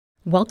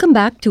Welcome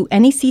back to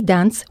NEC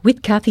Dance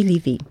with Kathy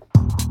Levy.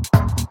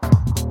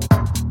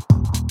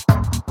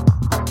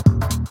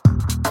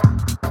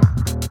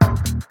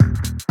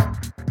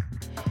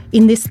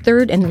 In this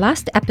third and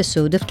last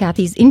episode of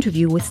Kathy's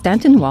interview with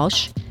Stanton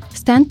Walsh,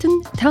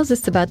 Stanton tells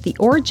us about the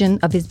origin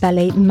of his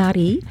ballet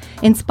Marie,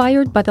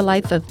 inspired by the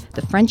life of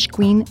the French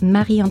queen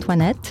Marie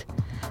Antoinette,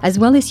 as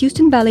well as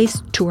Houston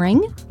Ballet's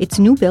touring, its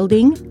new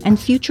building, and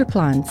future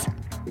plans.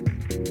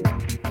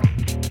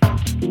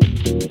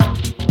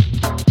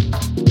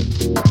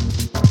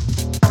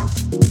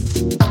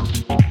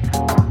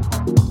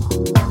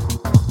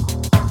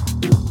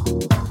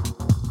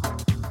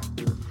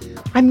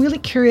 I'm really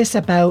curious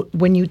about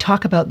when you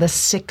talk about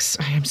the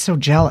I am so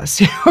jealous,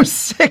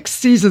 6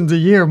 seasons a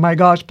year, my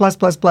gosh, plus.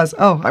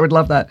 Oh, I would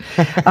love that.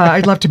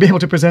 I'd love to be able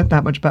to present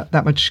that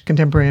much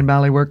contemporary and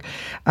ballet work.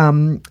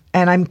 And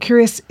I'm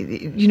curious, do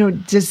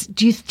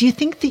you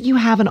think that you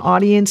have an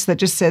audience that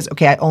just says,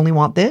 okay, I only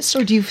want this?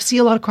 Or do you see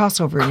a lot of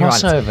crossover in your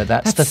audience? Crossover,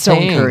 that's the so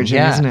thing. Encouraging,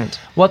 yeah. Isn't it?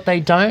 What they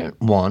don't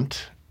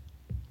want,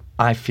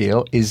 I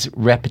feel, is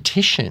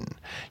repetition.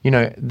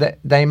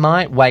 They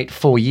might wait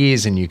 4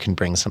 years and you can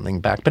bring something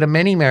back, but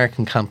many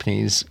American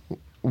companies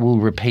will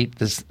repeat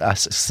this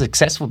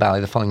successful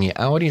ballet the following year.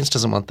 Our audience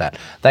doesn't want that.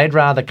 They'd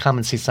rather come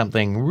and see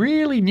something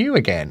really new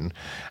again.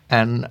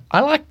 And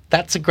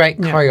that's a great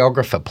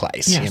choreographer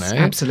place, Yes,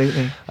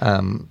 absolutely.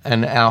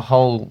 And our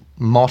whole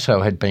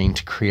motto had been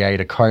to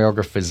create a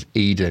choreographer's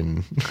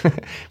Eden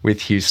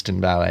with Houston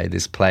Ballet,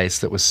 this place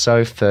that was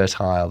so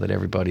fertile that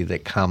everybody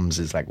that comes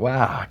is like,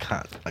 wow,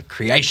 the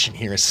creation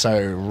here is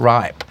so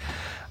ripe.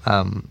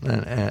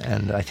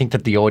 And I think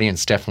that the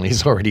audience definitely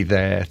is already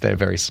there. They're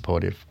very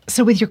supportive.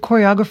 So with your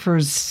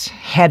choreographers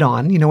head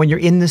on, when you're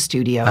in the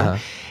studio,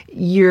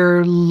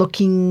 you're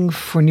looking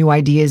for new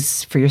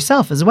ideas for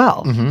yourself as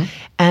well. Mm-hmm.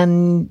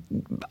 And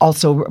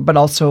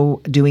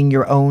also doing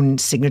your own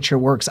signature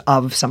works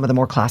of some of the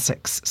more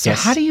classics. So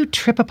yes. How do you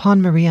trip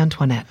upon Marie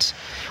Antoinette?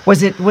 Are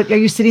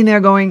you sitting there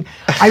going,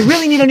 I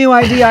really need a new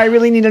idea.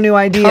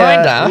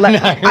 Kinda.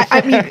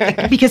 I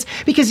mean, because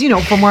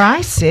from where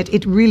I sit,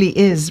 it really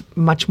is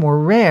much more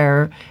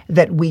rare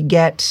that we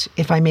get,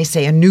 if I may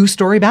say, a new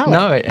story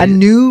ballet. A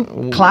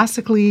new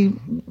classically,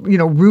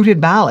 rooted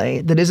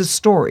ballet that is a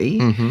story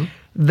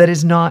that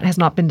has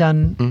not been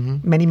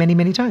done many, many,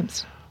 many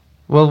times.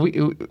 Well,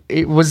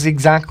 it was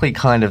exactly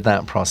kind of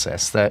that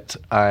process that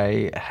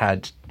I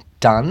had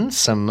done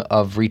some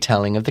of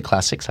retelling of the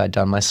classics. I'd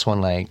done my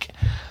Swan Lake.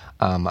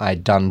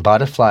 I'd done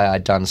Butterfly.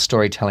 I'd done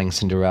Storytelling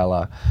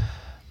Cinderella.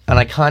 And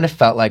I kind of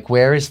felt like,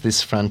 where is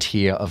this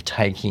frontier of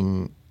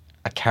taking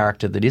a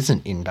character that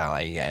isn't in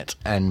ballet yet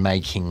and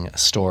making a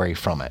story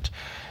from it?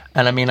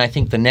 And I mean, I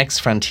think the next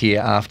frontier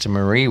after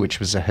Marie, which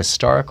was a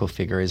historical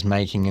figure, is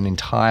making an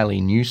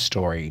entirely new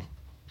story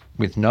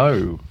with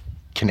no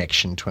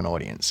connection to an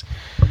audience.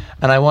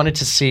 And I wanted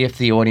to see if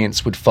the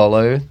audience would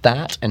follow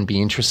that and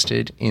be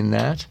interested in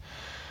that.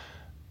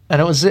 And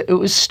it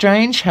was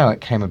strange how it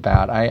came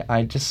about.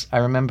 I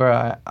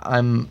remember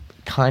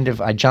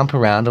I jump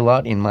around a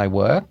lot in my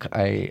work.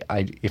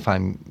 If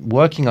I'm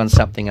working on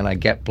something and I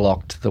get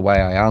blocked, the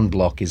way I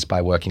unblock is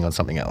by working on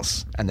something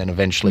else, and then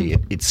eventually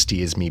it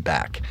steers me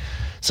back.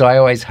 So I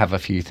always have a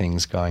few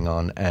things going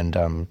on,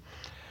 and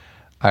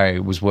I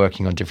was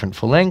working on different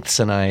full lengths,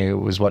 and I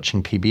was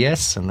watching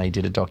PBS, and they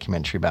did a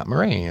documentary about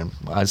Marie, and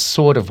I was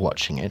sort of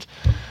watching it,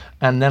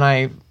 and then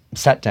I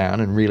sat down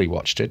and really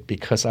watched it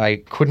because I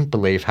couldn't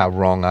believe how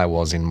wrong I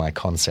was in my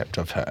concept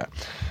of her.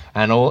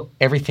 And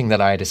everything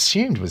that I had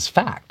assumed was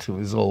fact. It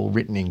was all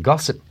written in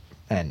gossip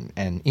and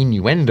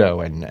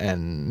innuendo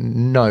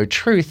and no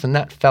truth. And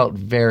that felt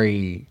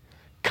very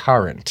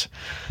current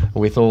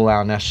with all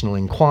our National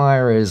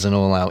Enquirers and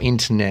all our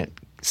internet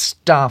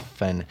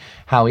stuff and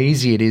how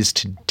easy it is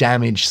to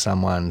damage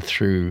someone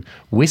through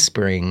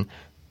whispering.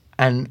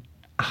 And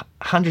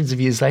hundreds of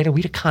years later,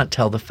 we can't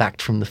tell the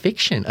fact from the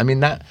fiction. I mean,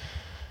 that's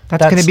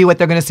going to be what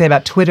they're going to say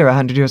about Twitter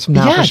 100 years from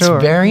now, for sure. Yeah,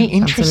 it's very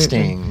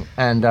interesting.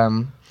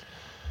 Absolutely.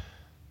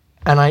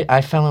 And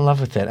I fell in love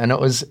with it. And it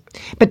was...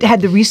 But had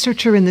the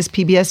researcher in this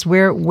PBS,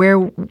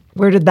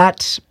 where did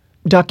that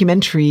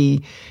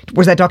documentary...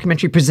 Was that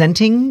documentary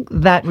presenting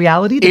that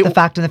reality, that the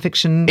fact and the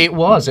fiction... It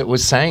was. It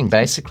was saying,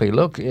 basically,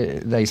 look,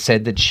 they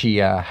said that she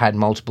had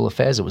multiple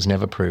affairs. It was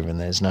never proven.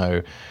 There's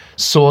no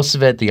source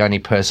of it. The only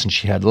person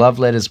she had love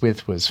letters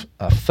with was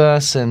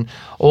Fersen.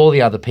 All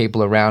the other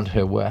people around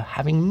her were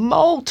having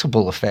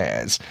multiple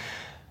affairs.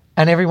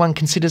 And everyone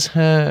considers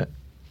her...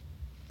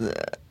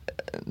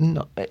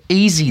 not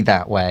easy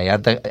that way.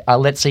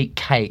 Let's eat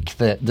cake.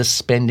 The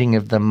spending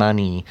of the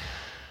money.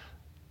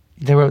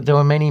 There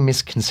were many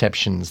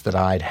misconceptions that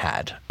I'd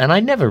had, and I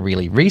never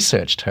really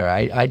researched her.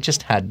 I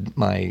just had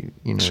my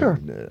Sure.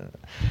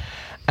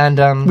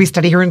 And we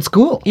study her in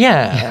school.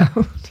 Yeah.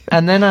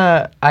 And then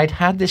I'd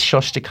had this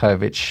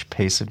Shostakovich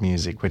piece of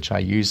music which I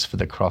used for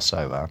the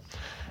crossover,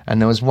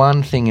 and there was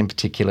one thing in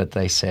particular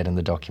they said in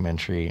the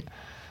documentary,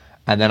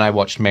 and then I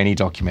watched many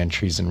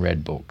documentaries and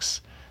read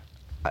books.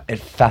 it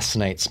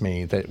fascinates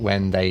me that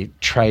when they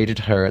traded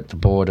her at the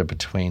border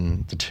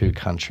between the two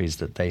countries,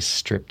 that they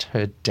stripped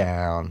her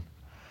down,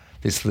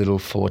 this little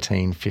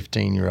 14,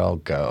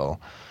 15-year-old girl,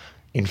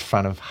 in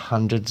front of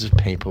hundreds of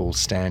people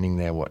standing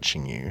there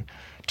watching you,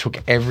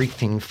 took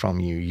everything from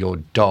you, your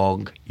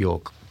dog,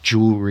 your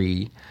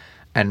jewelry,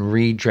 and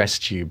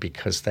redressed you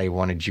because they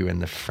wanted you in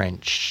the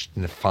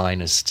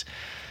finest.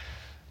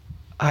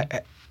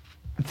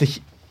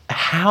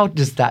 How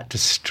does that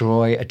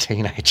destroy a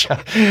teenager?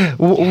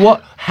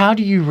 How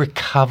do you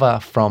recover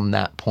from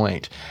that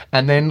point?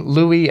 And then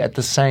Louis, at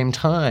the same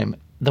time,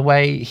 the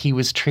way he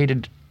was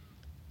treated,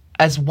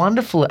 as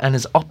wonderful and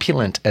as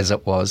opulent as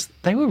it was,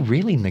 they were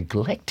really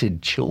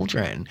neglected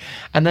children.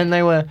 And then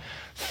they were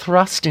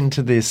thrust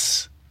into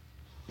this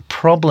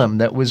problem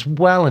that was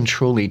well and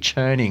truly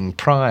churning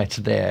prior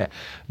to their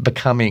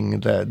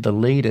becoming the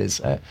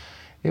leaders.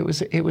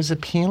 It was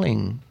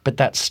appealing, but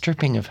that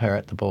stripping of her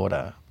at the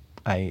border,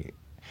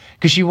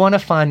 because you want to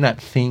find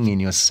that thing in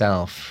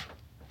yourself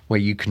where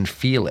you can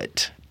feel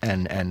it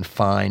and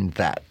find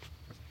that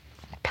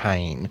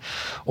pain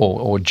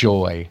or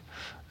joy,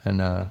 and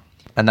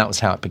that was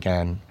how it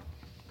began.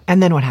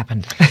 And then what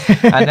happened?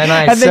 And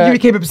then then you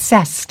became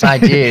obsessed. I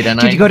did. And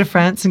did you go to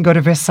France and go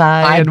to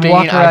Versailles and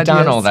walk around? I'd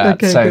done all that,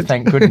 okay, so good.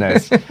 Thank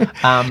goodness.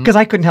 Because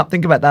I couldn't help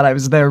think about that. I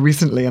was there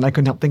recently, and I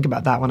couldn't help think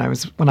about that when I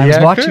was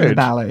watching the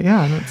ballet.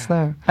 Yeah, that's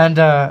there. And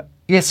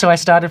so I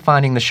started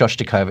finding the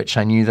Shostakovich.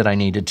 I knew that I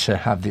needed to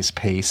have this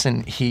piece,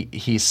 and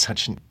he's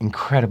such an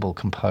incredible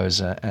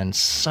composer and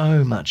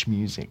so much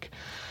music.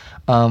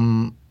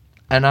 And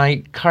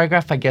I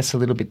choreograph, I guess, a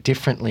little bit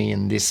differently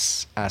in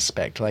this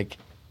aspect, like.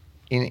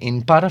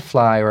 In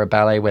Butterfly, or a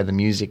ballet where the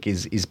music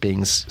is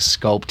being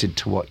sculpted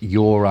to what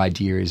your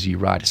idea is, you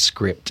write a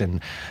script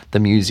and the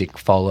music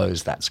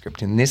follows that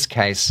script. In this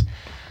case,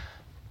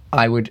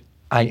 I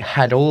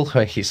had all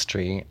her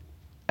history,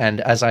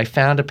 and as I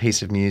found a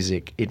piece of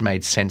music, it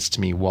made sense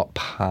to me what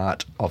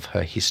part of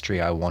her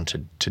history I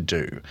wanted to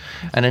do.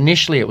 And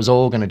initially it was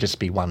all going to just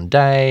be one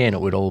day, and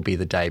it would all be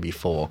the day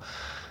before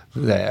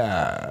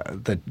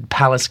the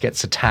palace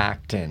gets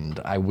attacked,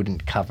 and I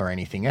wouldn't cover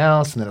anything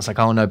else. And then it's like,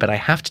 oh no, but I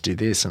have to do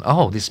this, and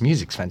oh, this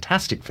music's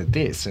fantastic for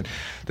this. And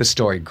the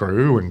story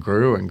grew and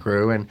grew and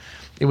grew, and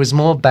it was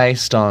more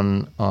based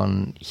on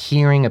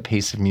hearing a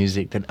piece of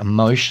music that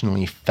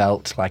emotionally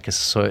felt like a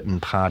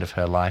certain part of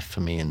her life for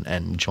me,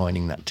 and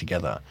joining that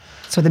together.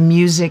 So the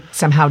music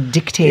somehow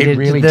dictated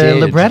the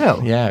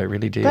libretto. Yeah, it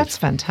really did. That's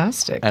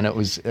fantastic. And that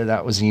was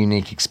a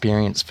unique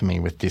experience for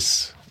me with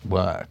this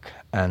work.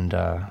 And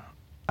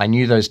I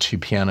knew those two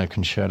piano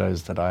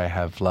concertos that I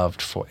have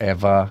loved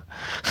forever,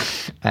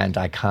 and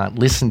I can't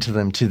listen to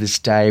them to this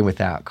day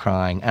without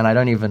crying, and I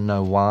don't even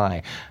know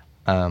why.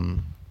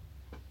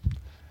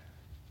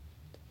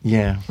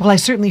 Yeah. Well, I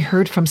certainly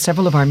heard from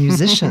several of our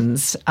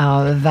musicians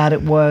that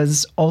it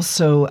was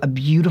also a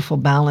beautiful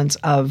balance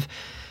of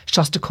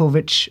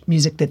Shostakovich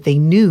music that they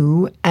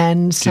knew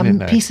and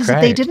some pieces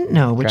that they didn't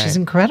know, which is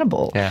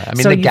incredible. Yeah, I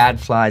mean, the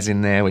Gadfly's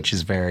in there, which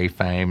is very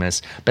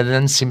famous, but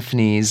then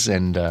symphonies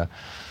and...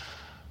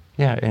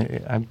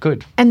 yeah, I'm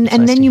good. And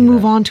then you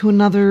move on to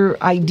another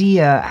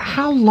idea.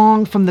 How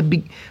long from that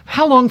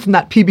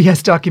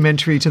PBS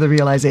documentary to the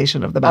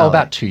realization of the ballet? Oh,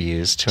 about 2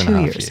 years, two and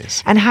a half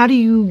years. And how do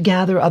you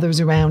gather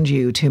others around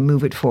you to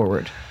move it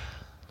forward?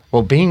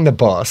 Well, being the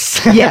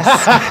boss, yes,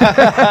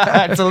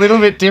 it's a little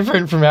bit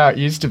different from how it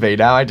used to be.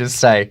 Now I just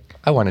say,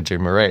 I want to do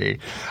Marie.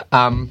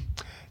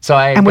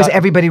 Was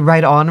everybody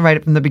right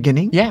from the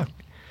beginning? Yeah,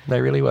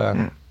 they really were.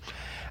 Yeah.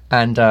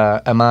 And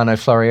Ermanno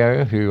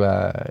Florio, who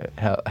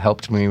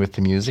helped me with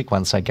the music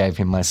once I gave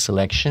him my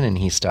selection, and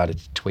he started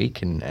to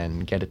tweak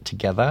and get it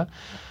together.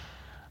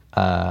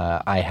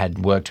 I had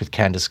worked with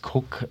Candice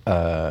Cook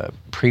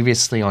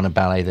previously on a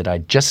ballet that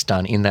I'd just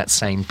done in that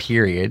same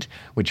period,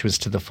 which was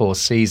To the Four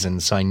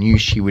Seasons, so I knew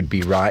she would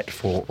be right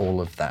for all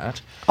of that.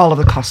 All of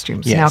the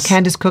costumes. Yes. Now,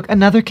 Candice Cook,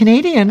 another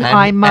Canadian,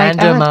 I might add.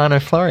 And Ermanno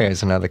Florio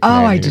is another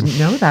Canadian. Oh, I didn't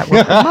know that.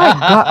 Well, my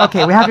God.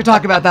 Okay, we have to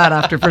talk about that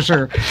after, for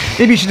sure.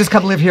 Maybe you should just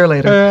come live here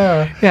later.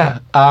 Yeah.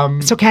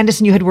 So Candice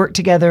and you had worked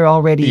together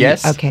already?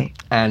 Yes. Okay.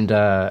 And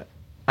I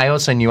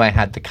also knew I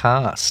had the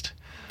cast.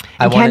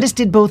 And Candice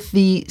did both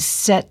the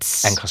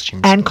sets and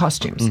costumes.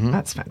 Mm-hmm.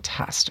 That's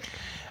fantastic.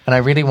 And I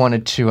really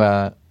wanted to.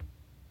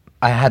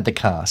 I had the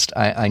cast.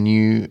 I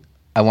knew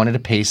I wanted a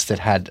piece that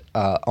had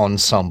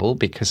ensemble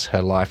because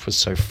her life was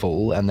so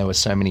full and there were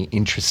so many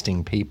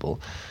interesting people,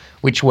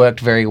 which worked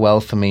very well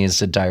for me as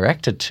a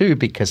director too,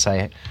 because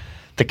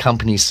the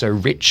company's so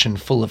rich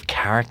and full of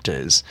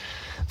characters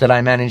that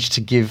I managed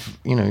to give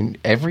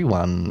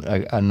everyone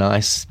a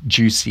nice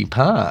juicy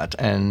part,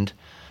 and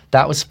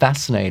that was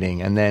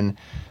fascinating. And then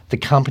the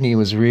company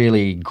was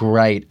really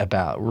great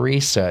about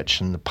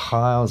research and the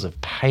piles of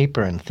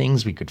paper and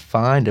things we could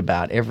find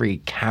about every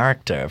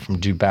character, from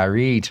Du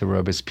Barry to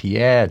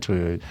Robespierre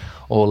to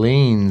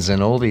Orleans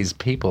and all these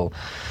people.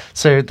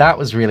 So that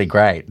was really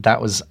great. That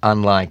was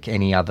unlike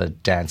any other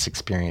dance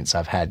experience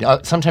I've had.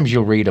 Sometimes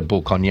you'll read a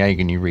book on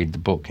Yeager and you read the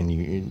book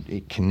and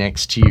it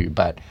connects to you,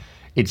 but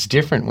it's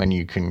different when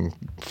you can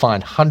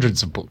find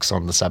hundreds of books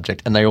on the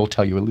subject and they all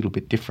tell you a little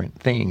bit different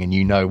thing, and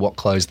you know what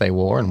clothes they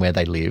wore and where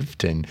they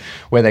lived and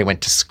where they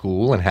went to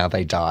school and how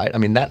they died. I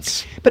mean,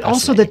 that's But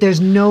also that there's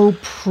no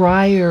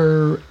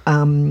prior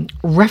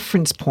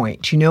reference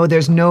point. You know,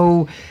 there's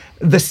no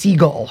The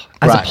Seagull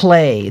as a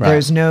play. Right.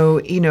 There's no,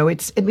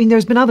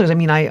 there's been others. I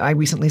mean, I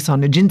recently saw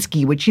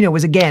Nijinsky, which,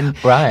 was again,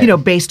 Right.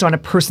 Based on a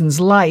person's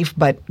life,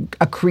 but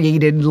a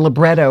created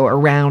libretto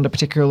around a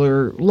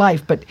particular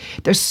life. But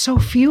there's so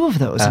few of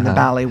those in the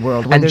ballet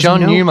world. Where And there's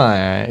John no,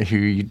 Neumeier,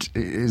 who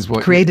is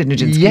what created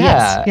Nijinsky.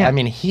 Yeah, Yes. I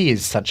mean, he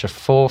is such a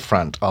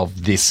forefront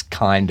of this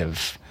kind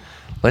of,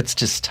 let's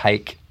just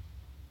take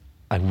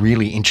a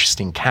really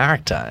interesting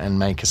character and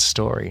make a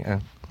story.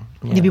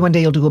 Maybe one day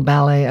you'll do a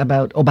ballet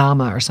about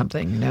Obama or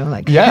something,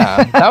 like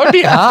Yeah, that would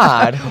be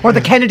hard. or the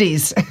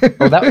Kennedys.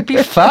 Well, that would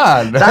be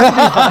fun.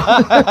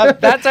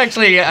 That's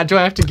actually, do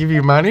I have to give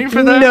you money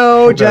for that?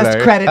 No, just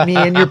credit me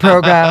in your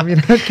program.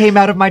 It came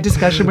out of my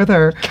discussion with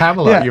her.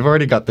 Camelot, Yeah. you've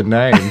already got the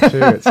name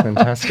too. It's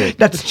fantastic.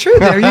 That's true.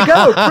 There you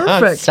go.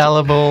 Perfect.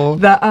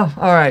 Sellable.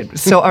 All right.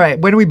 So, all right.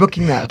 When are we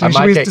booking that? I Should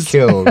might we get just-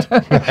 killed.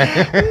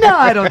 No,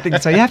 I don't think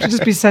so. You have to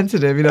just be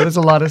sensitive. There's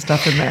a lot of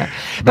stuff in there.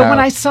 But when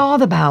I saw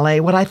the ballet,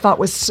 what I thought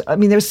was,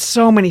 there's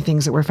so many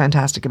things that were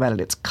fantastic about it.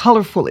 It's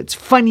colorful, it's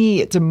funny,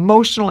 it's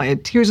emotional. I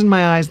had tears in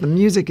my eyes. The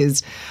music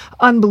is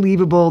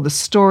unbelievable. The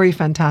story,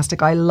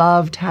 fantastic. I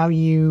loved how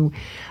you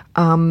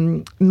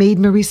made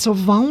Marie so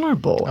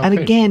vulnerable. And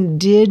good. again,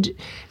 did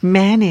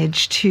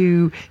manage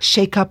to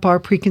shake up our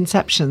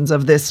preconceptions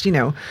of this,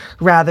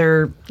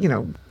 rather,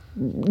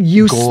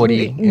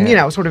 Gaudy,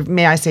 yeah. sort of,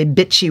 may I say,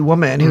 bitchy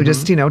woman who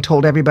just,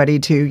 told everybody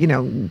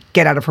to,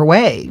 get out of her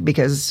way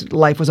because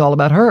life was all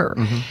about her.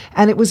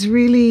 And it was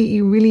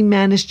you really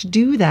managed to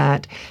do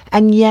that.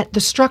 And yet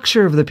the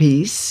structure of the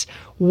piece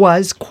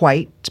was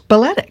quite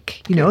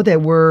balletic. There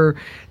were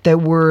the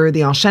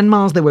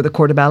enchaînements, there were the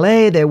corps de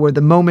ballet, there were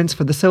the moments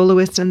for the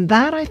soloists, and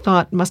that I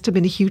thought must have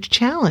been a huge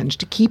challenge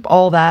to keep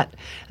all that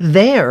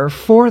there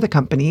for the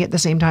company at the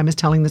same time as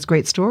telling this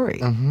great story.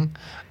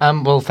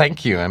 Well,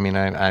 thank you. I mean,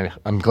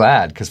 I'm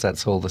glad because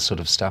that's all the sort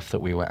of stuff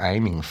that we were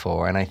aiming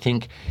for. And I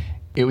think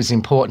it was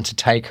important to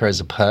take her as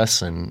a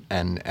person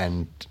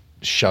and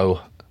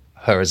show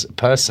her as a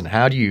person.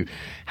 How do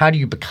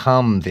you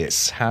become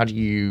this?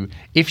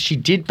 If she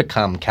did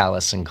become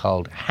callous and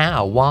cold,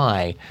 how?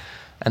 Why?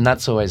 And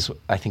that's always,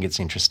 I think it's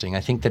interesting.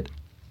 I think that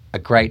a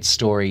great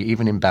story,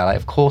 even in ballet,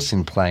 of course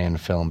in play and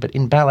film, but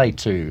in ballet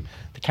too,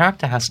 the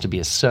character has to be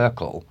a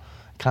circle.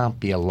 Can't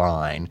be a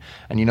line.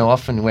 And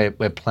often we're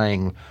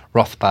playing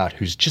Rothbart,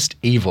 who's just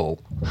evil,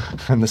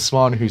 and the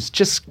Swan, who's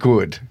just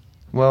good.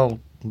 Well,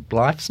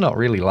 life's not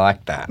really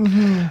like that.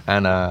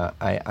 And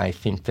I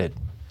think that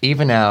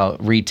even our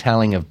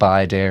retelling of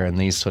Bayadère and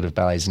these sort of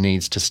ballets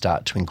needs to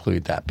start to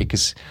include that,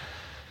 because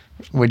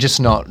we're just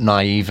not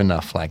naive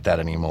enough like that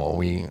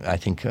anymore. I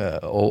think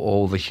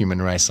all the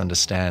human race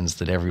understands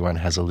that everyone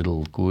has a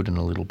little good and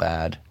a little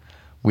bad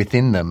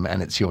within them,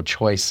 and it's your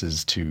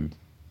choices to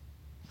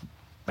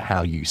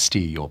how you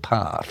steer your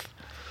path.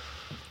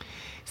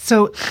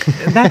 So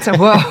that's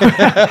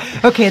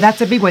okay,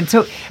 that's a big one.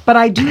 So, but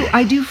I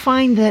do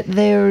find that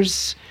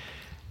there's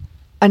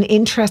an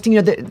interesting,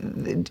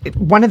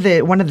 one of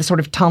the sort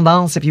of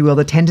tendance, if you will,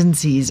 the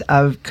tendencies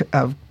of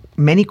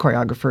many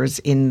choreographers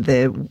in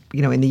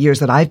the years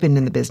that I've been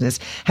in the business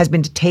has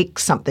been to take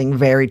something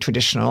very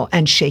traditional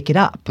and shake it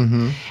up,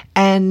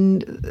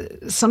 and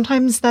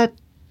sometimes that.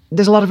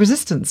 There's a lot of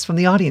resistance from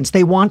the audience.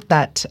 They want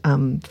that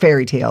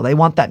fairy tale. They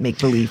want that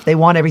make-believe. They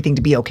want everything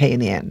to be okay in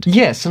the end.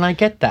 Yes, and I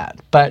get that.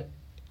 But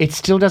it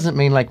still doesn't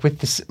mean, like with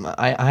this,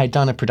 I had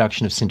done a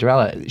production of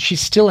Cinderella. She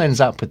still ends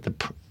up with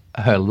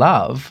her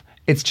love.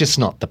 It's just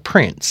not the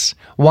prince.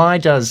 Why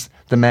does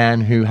the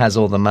man who has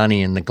all the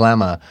money and the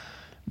glamour,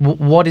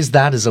 what is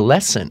that as a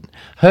lesson?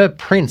 Her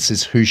prince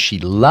is who she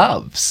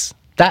loves.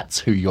 That's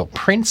who your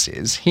prince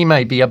is. He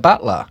may be a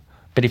butler,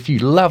 but if you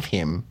love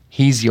him,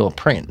 he's your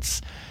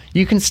prince.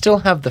 You can still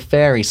have the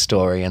fairy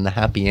story and the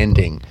happy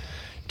ending.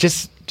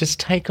 Just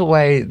take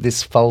away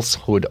this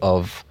falsehood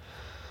of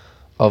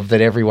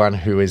that everyone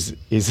who is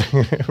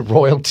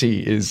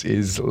royalty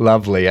is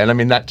lovely. And I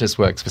mean, that just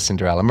works for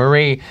Cinderella.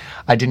 Marie,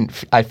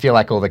 I feel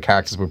like all the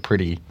characters were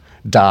pretty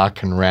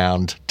dark and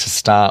round to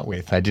start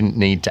with. I didn't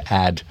need to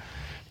add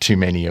too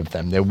many of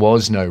them. There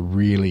was no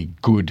really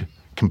good,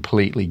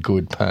 completely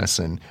good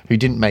person who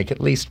didn't make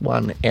at least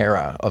one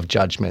error of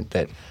judgment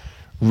that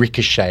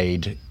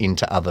ricocheted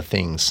into other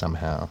things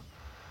somehow.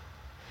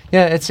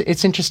 Yeah, it's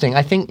interesting.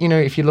 I think,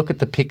 if you look at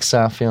the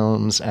Pixar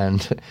films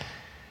and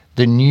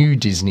the new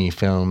Disney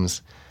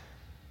films,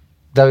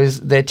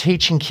 they're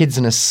teaching kids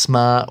in a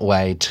smart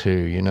way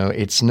too.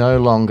 It's no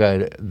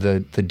longer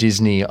the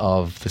Disney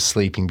of the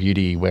Sleeping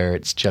Beauty where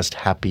it's just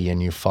happy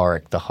and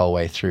euphoric the whole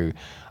way through.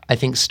 I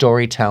think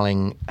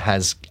storytelling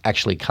has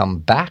actually come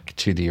back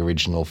to the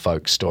original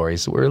folk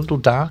stories that were a little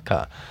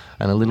darker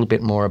and a little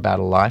bit more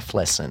about a life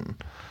lesson.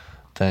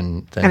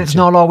 And it's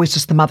not always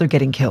just the mother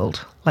getting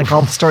killed. like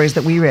all the stories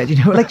that we read,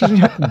 like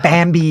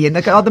Bambi and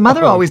the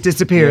mother always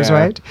disappears, yeah.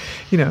 right?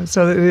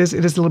 So it is a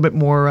little bit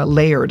more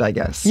layered, I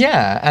guess.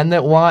 Yeah, and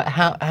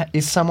how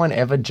is someone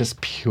ever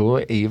just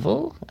pure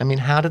evil? I mean,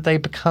 how did they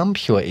become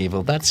pure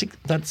evil?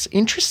 That's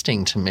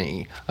interesting to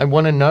me. I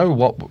want to know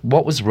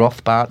what was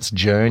Rothbart's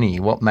journey?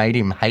 What made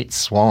him hate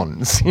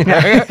swans?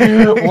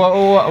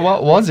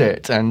 What was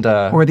it? And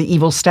or the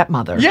evil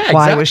stepmother. Yeah,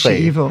 Why was she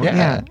exactly. evil?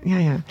 Yeah.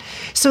 Yeah.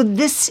 So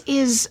this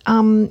is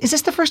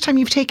this the first time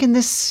you've taken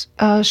this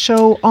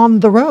show on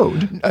the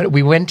road?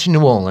 We went to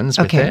New Orleans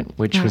with Okay. it,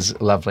 which was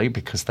lovely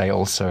because they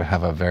also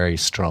have a very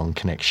strong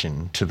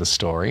connection to the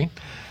story.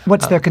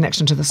 What's their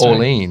connection to the story?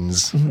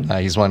 Orleans,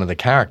 he's one of the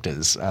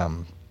characters.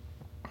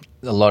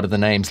 A lot of the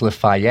names,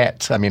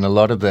 Lafayette, I mean, a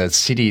lot of the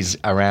cities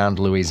around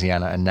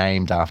Louisiana are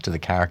named after the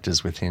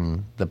characters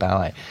within the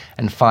ballet.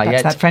 And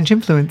Fayette... That's that French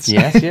influence.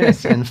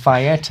 Yes. And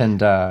Fayette and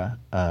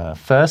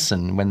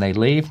Fersen, when they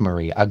leave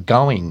Marie, are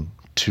going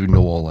to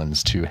New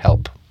Orleans to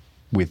help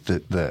with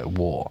the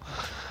war.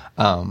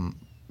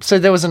 So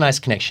there was a nice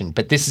connection.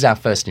 But this is our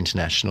first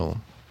international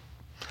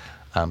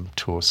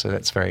tour, so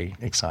that's very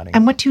exciting.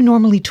 And what do you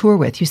normally tour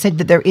with? You said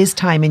that there is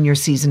time in your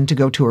season to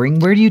go touring.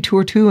 Where do you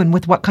tour to and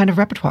with what kind of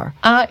repertoire?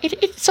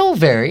 It's all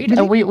varied.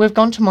 Really? We've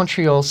gone to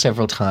Montreal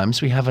several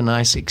times. We have a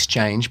nice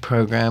exchange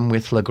program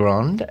with La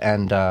Grande,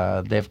 and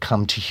they've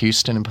come to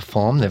Houston and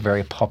perform. They're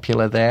very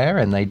popular there,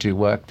 and they do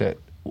work that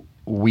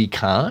we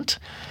can't.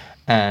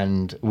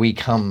 And we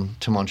come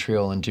to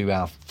Montreal and do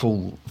our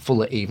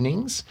fuller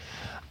evenings.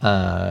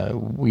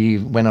 We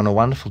went on a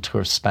wonderful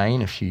tour of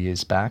Spain a few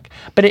years back,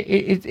 but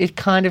it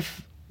kind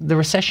of, the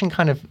recession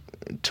kind of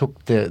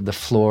took the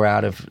floor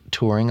out of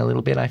touring a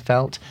little bit, I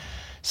felt.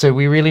 So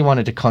we really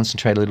wanted to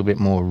concentrate a little bit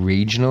more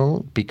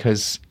regional,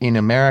 because in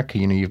America,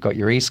 you've got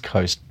your East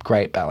Coast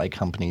great ballet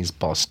companies,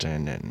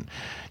 Boston and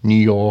New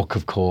York,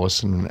 of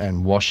course,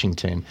 and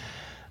Washington.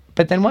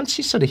 But then once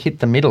you sort of hit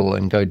the middle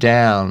and go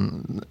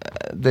down,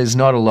 there's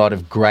not a lot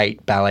of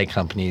great ballet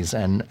companies.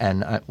 And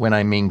when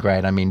I mean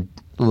great, I mean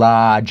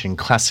large and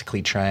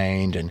classically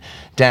trained and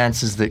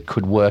dancers that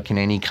could work in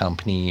any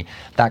company,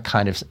 that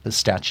kind of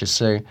stature.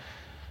 So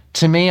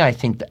to me, I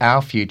think that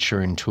our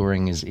future in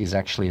touring is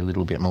actually a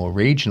little bit more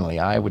regionally.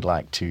 I would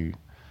like to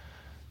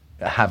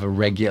have a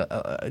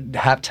regular,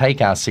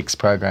 take our 6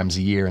 programs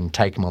a year and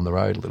take them on the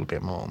road a little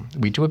bit more.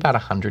 We do about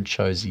 100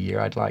 shows a year.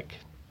 I'd like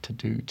to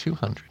do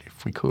 200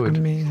 if we could.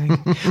 Amazing.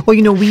 Well,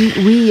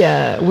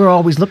 we're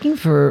always looking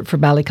for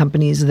ballet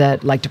companies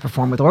that like to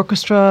perform with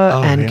orchestra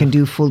and can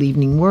do full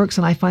evening works.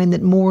 And I find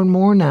that more and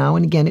more now,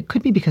 and again, it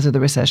could be because of the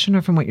recession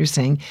or from what you're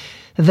saying,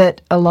 that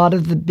a lot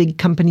of the big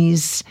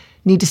companies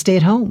need to stay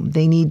at home.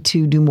 They need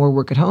to do more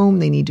work at home.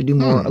 They need to do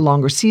more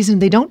longer season.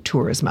 They don't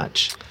tour as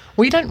much.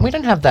 We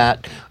don't have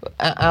that.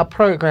 Our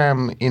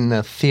program in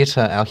the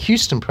theatre, our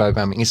Houston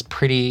programming is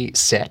pretty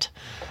set.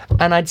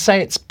 And I'd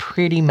say it's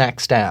pretty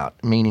maxed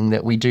out, meaning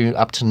that we do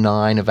up to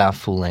 9 of our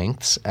full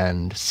lengths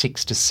and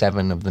 6 to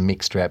 7 of the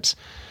mixed reps.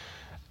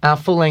 Our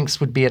full lengths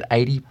would be at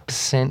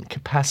 80%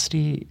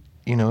 capacity.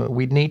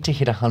 We'd need to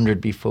hit 100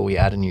 before we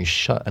add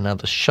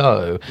another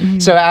show. Mm-hmm.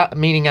 So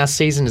meaning our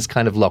season is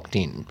kind of locked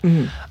in.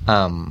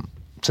 Mm-hmm.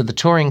 So the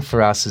touring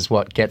for us is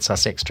what gets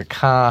us extra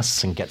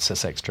casts and gets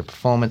us extra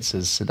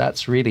performances. So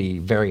that's really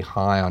very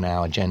high on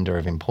our agenda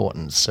of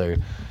importance. So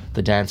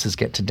the dancers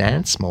get to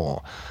dance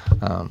more.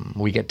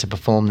 We get to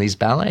perform these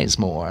ballets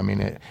more. I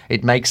mean,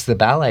 it makes the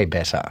ballet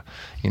better.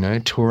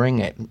 Touring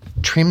it,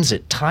 trims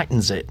it,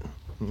 tightens it.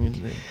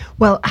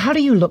 Well, how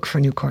do you look for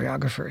new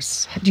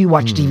choreographers? Do you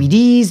watch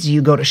DVDs? Do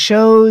you go to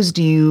shows?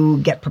 Do you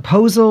get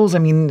proposals? I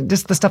mean,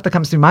 just the stuff that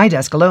comes through my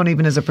desk alone,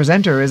 even as a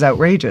presenter, is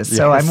outrageous. Yes.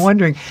 So I'm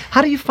wondering,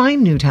 how do you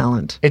find new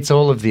talent? It's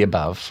all of the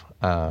above.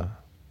 And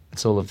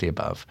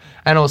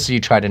also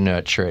you try to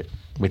nurture it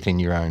within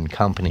your own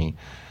company.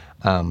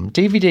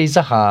 DVDs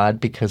are hard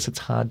because it's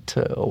hard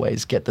to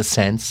always get the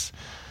sense.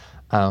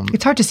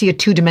 It's hard to see a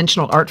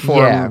 2-dimensional art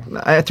form,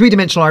 a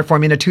 3-dimensional art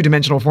form in a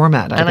 2-dimensional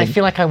format. I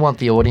feel like I want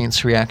the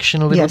audience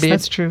reaction a little bit. Yes,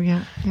 that's true,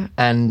 yeah.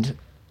 And,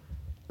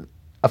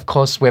 of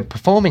course, we're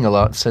performing a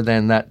lot, so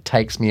then that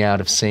takes me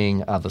out of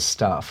seeing other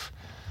stuff.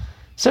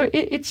 So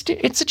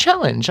it's a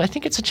challenge. I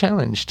think it's a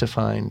challenge to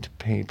find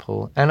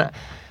people. And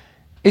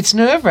it's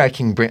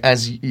nerve-wracking,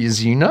 as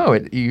you know.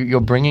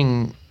 You're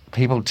bringing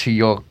people into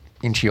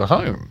your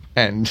home,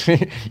 and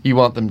you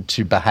want them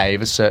to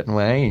behave a certain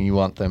way, and you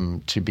want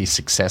them to be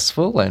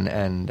successful,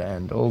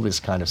 and all this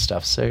kind of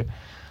stuff. So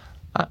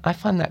I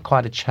find that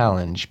quite a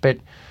challenge. But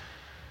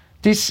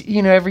this,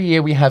 every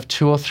year we have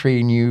 2 or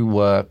 3 new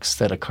works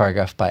that are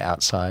choreographed by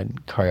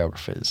outside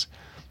choreographers.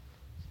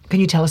 Can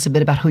you tell us a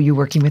bit about who you're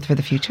working with for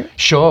the future?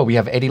 Sure. We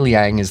have Eddie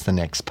Liang as the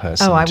next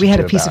person. We had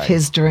a piece of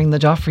his during the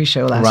Joffrey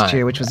show last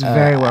year, which was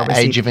very well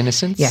received. Age of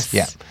Innocence? Yes.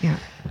 Yeah.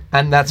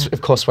 And that's,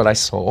 of course, what I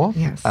saw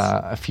yes.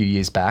 A few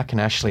years back. And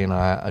Ashley and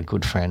I are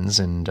good friends,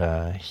 and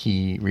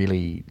he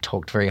really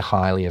talked very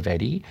highly of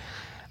Eddie.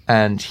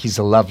 And he's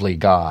a lovely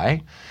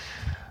guy.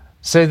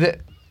 So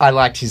I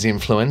liked his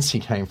influence. He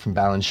came from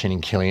Balanchine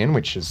and Killian,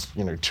 which is,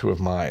 two of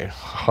my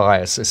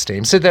highest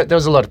esteem. So there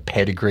was a lot of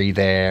pedigree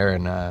there,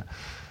 and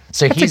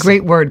so that's a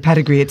great word,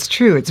 pedigree. It's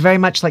true. It's very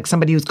much like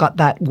somebody who's got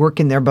that work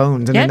in their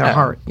bones and in their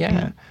heart.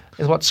 Yeah.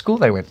 Is what school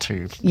they went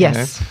to.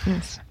 Yes.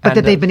 But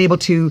that they've been able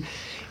to,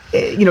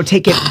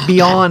 take it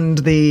beyond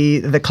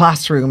the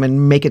classroom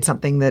and make it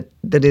something that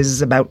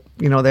is about,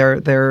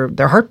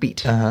 their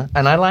heartbeat.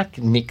 And I like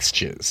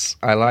mixtures.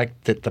 I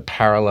like that the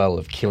parallel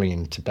of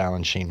Killian to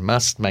Balanchine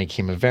must make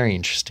him a very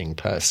interesting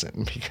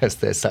person because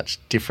there's such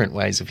different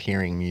ways of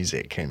hearing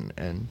music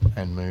and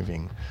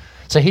moving.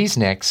 So he's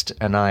next,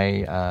 and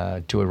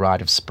I do a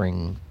Rite of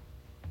Spring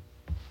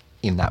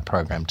in that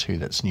program too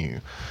that's new.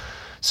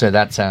 So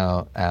that's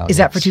our Is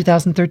that for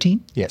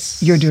 2013?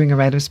 Yes. You're doing a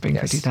Rite of Spring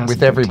for 2013.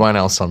 With everyone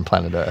else on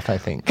planet Earth, I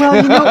think.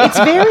 Well, it's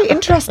very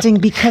interesting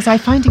because I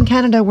find in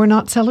Canada we're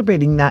not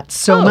celebrating that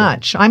so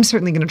much. I'm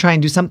certainly going to try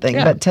and do something,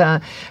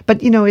 but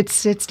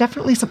it's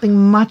definitely something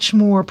much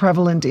more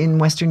prevalent in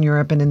Western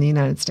Europe and in the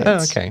United States.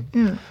 Oh, okay.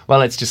 Yeah.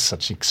 Well, it's just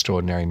such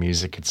extraordinary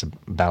music. It's a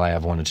ballet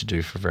I've wanted to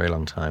do for a very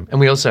long time. And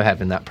we also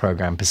have in that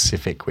program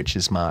Pacific, which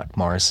is Mark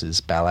Morris's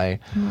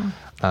ballet.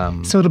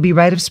 So it'll be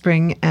Rite of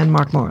Spring and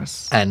Mark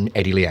Morris. And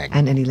Eddie Liang.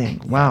 And Eddie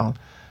Liang. Wow.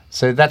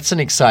 So that's an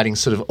exciting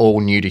sort of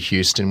all new to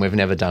Houston. We've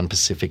never done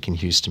Pacific in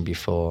Houston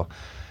before.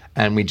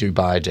 And we do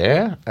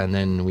Bayadere. And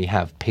then we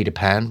have Peter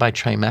Pan by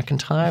Trey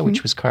McIntyre,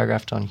 which was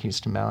choreographed on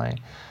Houston Ballet.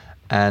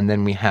 And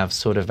then we have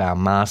sort of our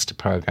master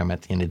program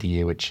at the end of the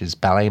year, which is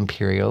Ballet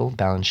Imperial,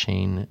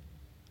 Balanchine,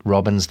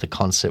 Robbins the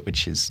Concert,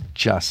 which is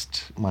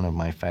just one of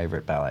my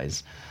favourite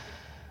ballets.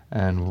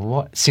 And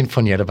what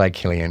Sinfonietta by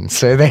Killian.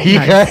 So there you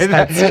go.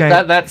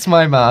 That's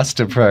my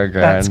master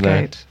program. That's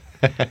great.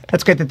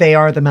 That's great that they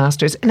are the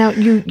masters. Now,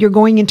 you're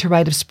going into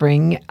Rite of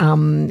Spring.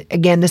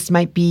 Again, this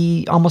might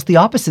be almost the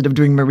opposite of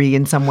doing Marie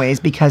in some ways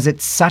because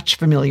it's such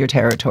familiar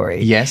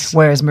territory. Yes.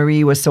 Whereas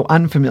Marie was so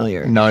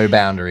unfamiliar. No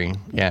boundary.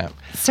 Yeah.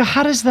 So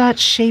how does that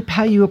shape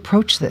how you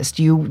approach this?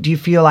 Do you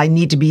feel I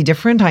need to be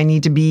different? I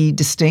need to be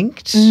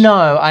distinct?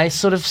 No, I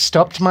sort of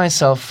stopped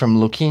myself from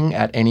looking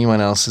at anyone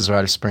else's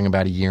Rite of Spring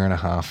about a year and a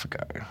half ago.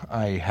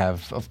 I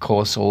have, of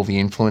course, all the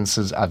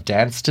influences. I've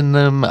danced in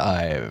them.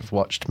 I've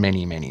watched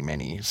many, many,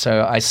 many. So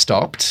I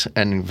stopped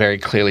and very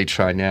clearly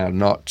try now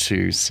not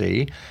to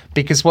see,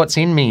 because what's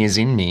in me is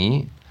in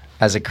me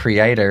as a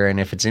creator, and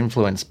if it's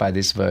influenced by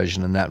this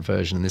version and that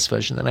version and this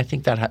version, then I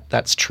think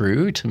that's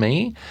true to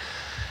me.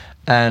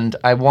 And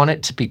I want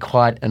it to be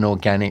quite an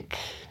organic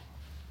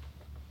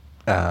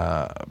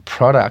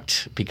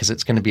product because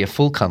it's going to be a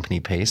full company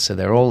piece, so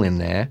they're all in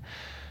there.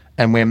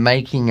 And we're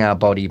making our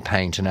body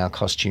paint and our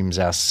costumes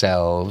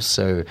ourselves,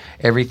 so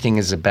everything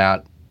is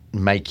about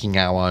making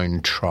our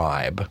own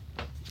tribe,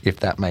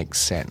 if that makes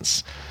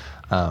sense.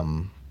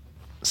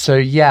 So,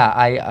 yeah,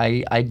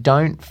 I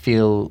don't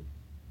feel...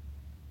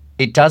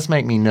 It does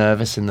make me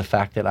nervous in the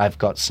fact that I've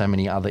got so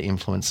many other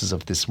influences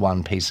of this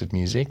one piece of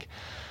music.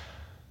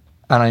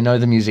 And I know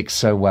the music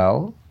so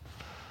well,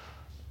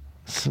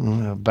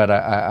 but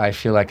I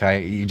feel like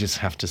you just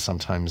have to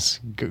sometimes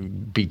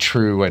be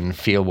true and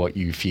feel what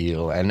you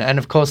feel. And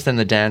of course, then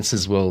the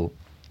dancers will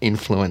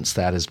influence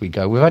that as we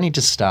go. We've only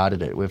just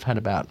started it. We've had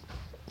about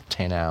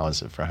 10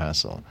 hours of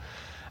rehearsal.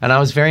 And I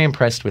was very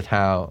impressed with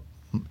how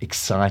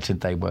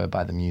excited they were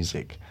by the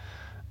music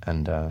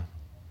and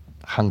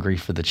hungry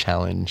for the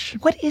challenge.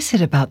 What is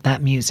it about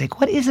that music?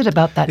 What is it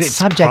about that it's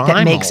subject primal.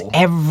 That makes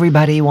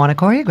everybody want to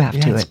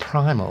choreograph to it's it?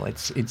 Primal.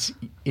 It's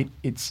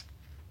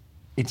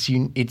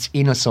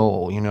in us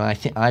all.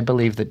 I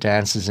believe that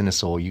dance is in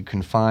us all. You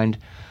can find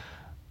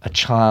a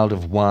child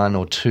of 1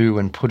 or 2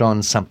 and put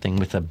on something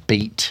with a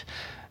beat,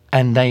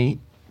 and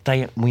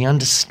we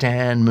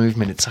understand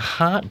movement. It's a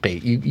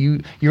heartbeat.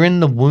 You're in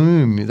the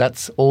womb.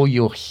 That's all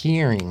you're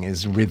hearing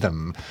is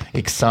rhythm,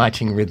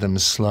 exciting rhythm,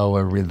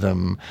 slower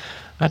rhythm.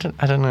 I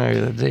don't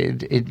know.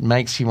 It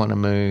makes you want to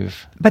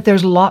move. But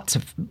there's lots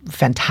of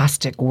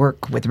fantastic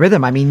work with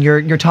rhythm. I mean,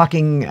 you're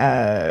talking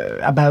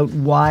about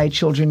why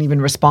children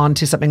even respond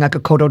to something like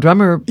a Kodo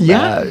drummer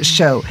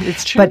show.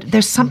 It's true. But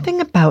there's something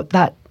about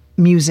that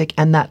music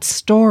and that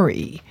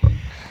story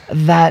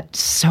that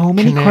so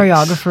many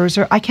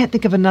choreographers are. I can't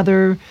think of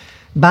another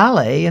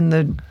ballet in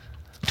the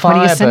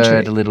 20th century.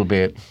 Firebird a little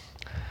bit.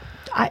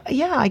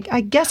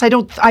 I guess I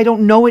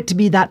don't know it to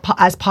be that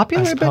as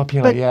popular. But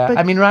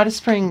I mean, Rite of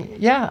Spring.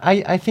 Yeah,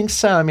 I think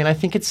so. I mean, I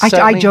think it's.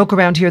 I joke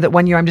around here that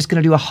one year I'm just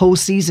going to do a whole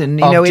season,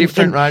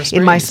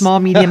 in my small,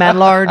 medium, and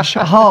large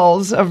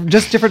halls of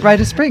just different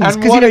Rite of Springs,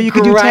 because you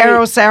could do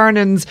Taro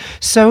Saarinen's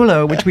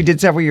solo, which we did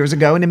several years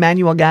ago, and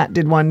Emmanuel Gatt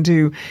did one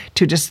to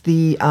just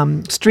the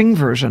string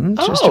version,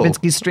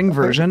 Stravinsky's string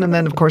version, and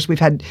then of course we've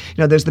had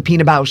there's the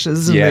Pina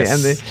Bausch's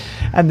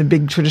and the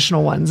big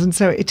traditional ones, and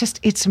so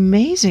it's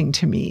amazing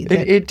to me.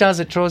 It does.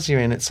 It draws you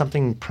in. It's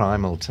something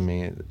primal to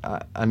me.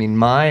 I mean,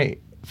 my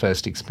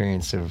first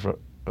experience of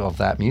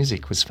that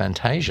music was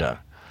Fantasia.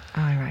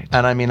 Oh, right.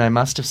 And I mean, I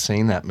must have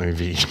seen that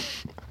movie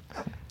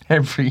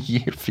every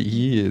year for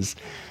years.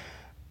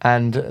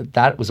 And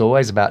that was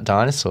always about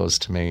dinosaurs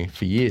to me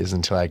for years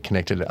until I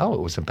connected it. Oh,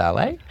 it was a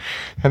ballet.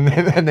 And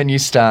then you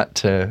start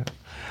to...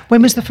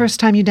 When was the first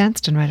time you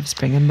danced in Rite of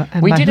Spring?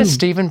 And we by did whom? a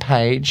Stephen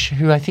Page,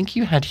 who I think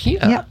you had here.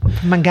 Yeah,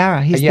 from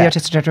Mangara. He's the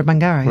artistic director of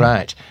Mangara. Yeah.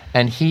 Right.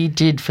 And he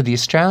did for the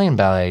Australian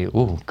Ballet,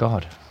 oh,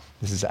 God,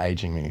 this is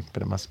aging me,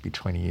 but it must be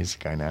 20 years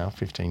ago now,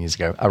 15 years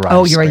ago.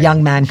 Oh, you're a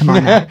young man. Come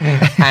on now.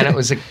 And it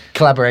was a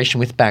collaboration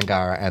with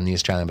Mangara and the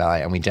Australian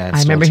Ballet, and we danced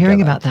I remember all hearing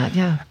together. about that,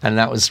 yeah. And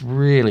that was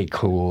really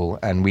cool,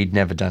 and we'd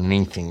never done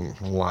anything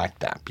like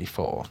that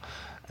before.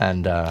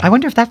 And I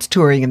wonder if that's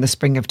touring in the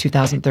spring of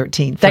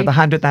 2013 for the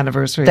 100th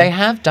anniversary. They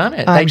have done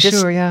it. I'm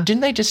sure, yeah. Didn't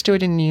they just do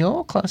it in New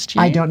York last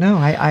year? I don't know.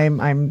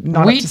 I'm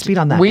not up to speed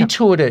on that. We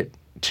toured it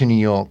to New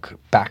York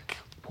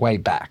way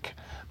back.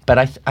 But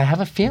I have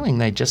a feeling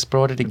they just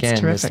brought it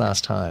again this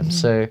last time. Mm.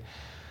 So,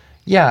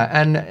 yeah,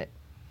 and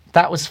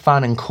that was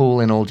fun and cool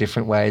in all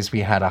different ways. We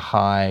had a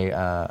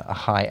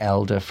high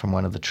elder from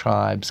one of the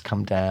tribes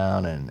come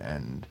down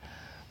and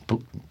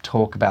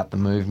talk about the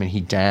movement.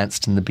 He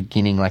danced in the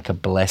beginning like a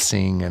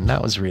blessing, and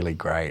that was really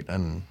great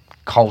and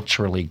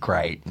culturally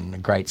great and a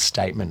great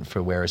statement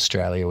for where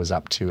Australia was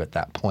up to at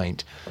that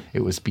point.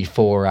 It was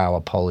before our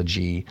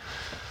apology.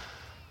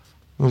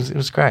 It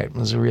was great. It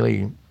was a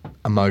really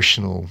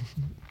emotional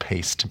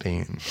piece to be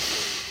in.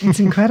 It's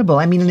incredible.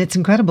 I mean, and it's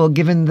incredible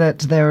given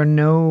that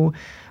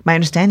my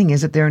understanding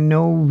is that there are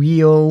no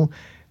real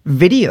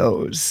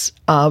videos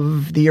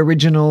of the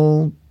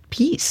original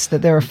piece,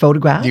 that there are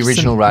photographs. The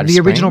original Rite of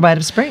Spring? The original Rite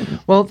of Spring.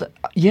 Well,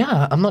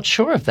 yeah, I'm not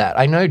sure of that.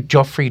 I know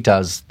Joffrey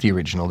does the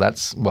original.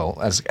 That's, well,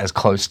 as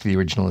close to the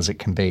original as it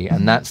can be.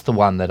 And that's the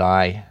one that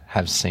I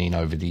have seen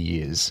over the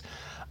years.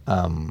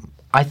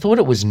 I thought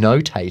it was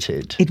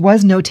notated. It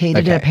was notated, Okay.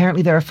 and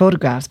apparently there are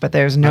photographs, but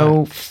there's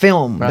no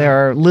film. Right.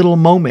 There are little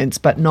moments,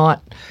 but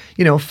not,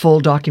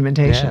 full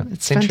documentation. Yeah,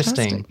 It's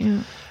interesting. fantastic,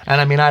 yeah.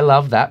 And I mean, I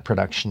love that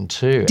production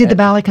too. Did the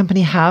ballet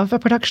company have a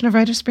production of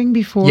Rite of Spring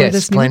before Yes,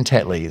 this? Glenn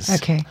Tetley's.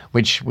 Okay.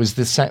 Which was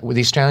the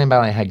Australian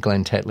Ballet had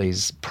Glenn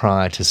Tetley's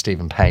prior to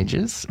Stephen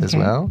Page's as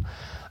Okay. well.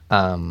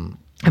 And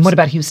what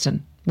about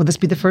Houston? Will this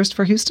be the first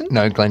for Houston?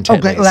 No, Glenn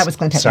Tetley's. Oh, that was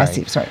Glenn Tetley. I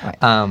see. Sorry.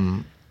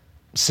 Right.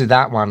 So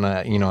that one,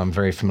 I'm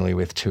very familiar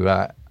with too.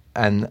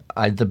 And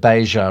the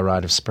Beja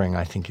Rite of Spring,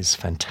 I think, is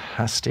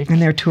fantastic.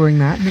 And they're touring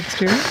that next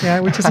year,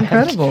 yeah, which is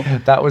incredible.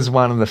 That was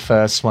one of the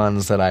first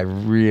ones that I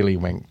really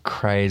went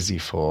crazy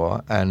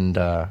for. And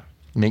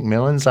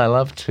McMillan's I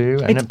love too.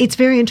 And It's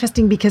very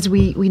interesting because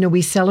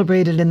we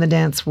celebrated in the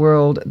dance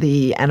world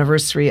the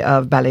anniversary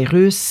of Ballet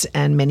Russe,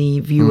 and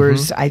many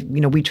viewers,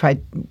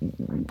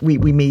 we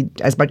made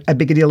as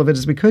big a deal of it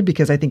as we could,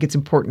 because I think it's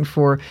important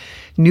for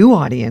new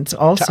audience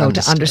also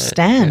to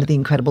understand the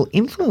incredible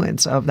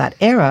influence of that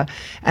era.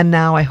 And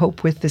now I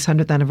hope with this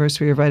 100th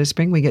anniversary of Rite of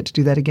Spring, we get to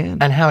do that again.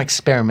 And how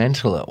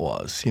experimental it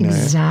was,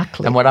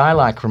 Exactly. And what I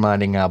like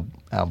reminding our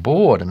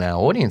board and our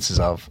audiences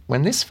of,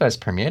 when this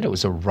first premiered, it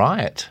was a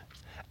riot.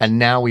 And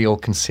now we all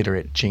consider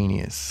it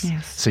genius.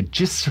 Yes. So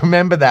just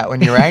remember that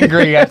when you're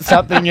angry at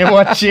something you're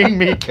watching,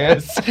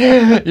 because,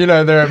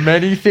 there are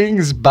many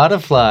things,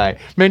 Butterfly,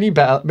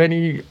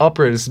 many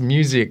operas,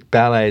 music,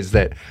 ballets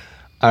that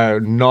are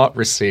not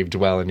received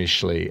well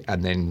initially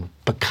and then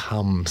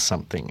become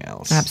something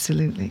else.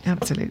 Absolutely,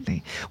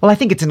 absolutely. Well, I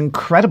think it's an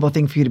incredible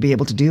thing for you to be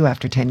able to do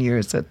after 10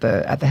 years at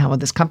the helm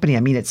of this company. I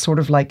mean, it's sort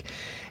of like,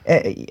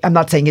 I'm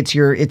not saying it's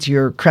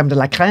your creme de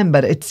la creme,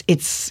 but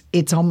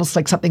it's almost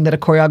like something that a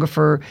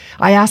choreographer.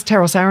 I asked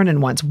Taro Saarinen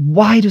once,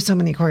 why do so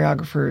many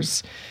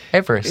choreographers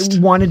Everest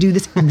want to do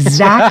this?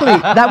 Exactly.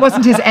 That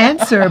wasn't his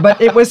answer,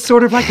 but it was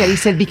sort of like that. He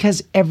said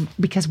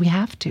because we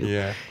have to.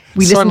 Yeah.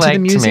 We listen to the Swan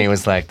Lake music. to me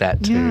was like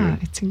that too. Yeah,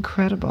 it's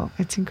incredible.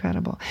 It's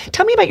incredible.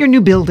 Tell me about your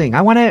new building.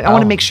 I want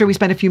to make sure we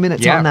spend a few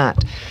minutes on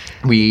that.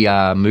 We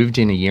moved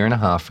in a year and a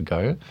half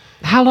ago.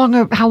 How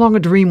long a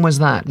dream was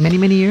that?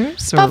 Many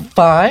years? Or? About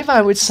 5,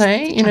 I would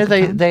say.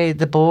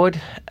 The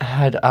board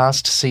had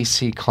asked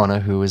CC Connor,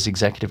 who was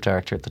executive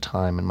director at the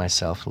time, and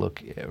myself,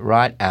 look,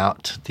 write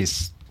out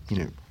this,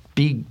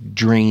 big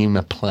dream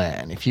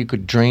plan. If you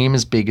could dream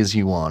as big as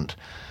you want,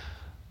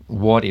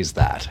 what is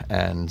that?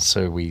 And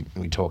so we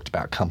talked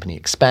about company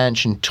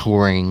expansion,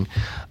 touring,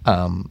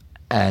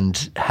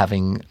 and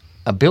having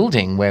a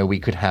building where we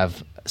could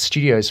have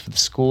studios for the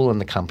school and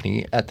the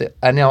company. At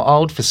our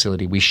old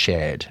facility, we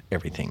shared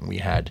everything. We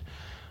had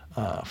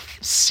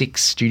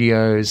 6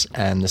 studios,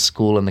 and the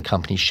school and the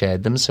company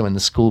shared them. So when the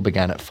school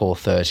began at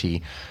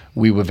 4:30,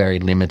 we were very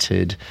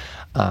limited.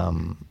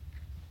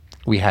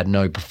 We had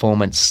no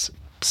performance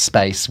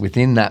space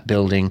within that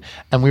building,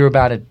 and we were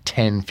about a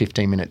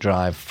 10-15 minute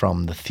drive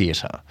from the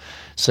theatre.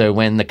 So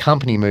when the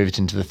company moved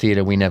into the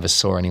theatre, we never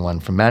saw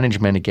anyone from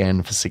management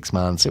again for 6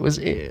 months.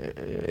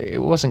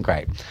 It wasn't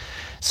great.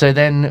 So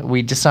then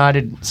we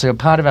decided, so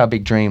part of our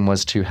big dream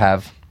was to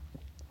have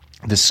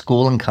the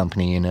school and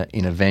company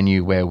in a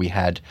venue where we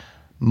had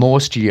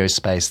more studio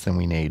space than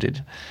we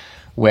needed,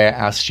 where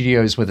our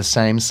studios were the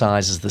same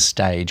size as the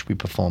stage we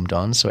performed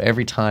on. So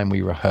every time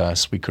we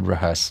rehearse, we could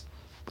rehearse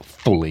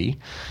fully.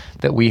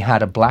 that we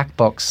had a black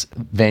box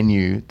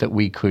venue that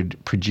we could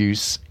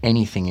produce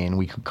anything in,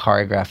 we could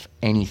choreograph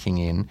anything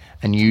in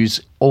and use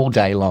all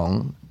day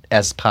long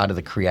as part of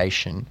the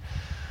creation.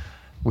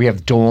 We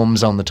have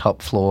dorms on the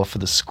top floor for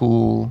the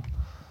school.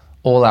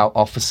 All our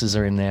offices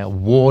are in there.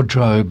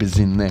 Wardrobe is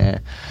in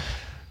there.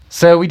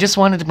 So we just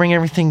wanted to bring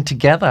everything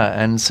together.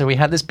 And so we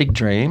had this big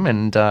dream,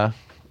 and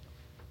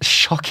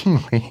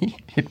shockingly,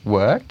 it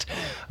worked.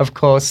 Of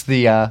course,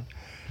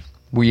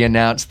 we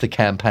announced the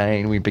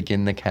campaign, we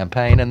begin the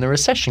campaign, and the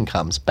recession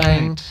comes.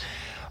 Bang. Right.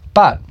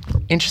 But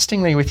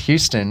interestingly, with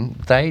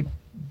Houston, they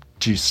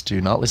just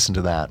do not listen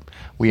to that.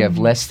 We have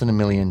less than $1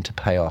 million to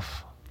pay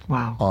off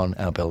on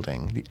our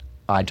building.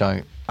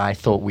 I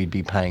thought we'd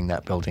be paying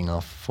that building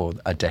off for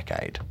a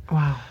decade.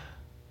 Wow.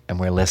 And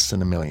we're less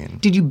than $1 million.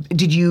 Did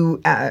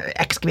you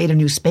excavate a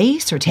new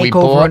space or take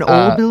over an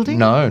old building?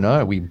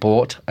 No. We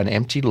bought an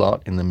empty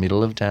lot in the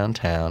middle of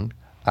downtown,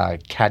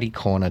 catty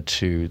corner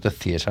to the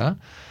theatre.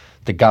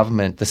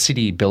 The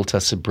city built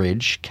us a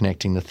bridge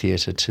connecting the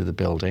theatre to the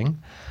building,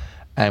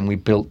 and we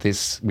bought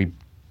this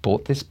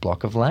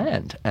block of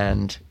land,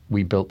 and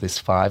we built this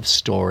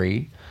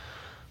 5-story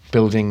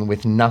building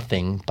with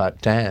nothing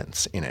but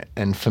dance in it.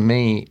 And for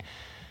me,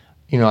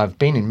 I've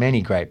been in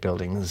many great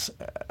buildings.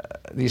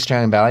 The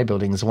Australian Ballet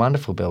Building is a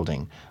wonderful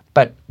building,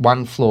 but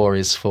 1 floor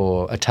is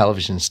for a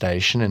television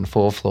station and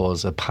 4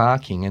 floors are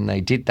parking, and they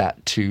did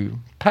that to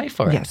pay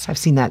for it. Yes, I've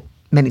seen that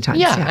many times.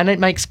 Yeah, and it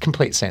makes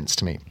complete sense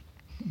to me.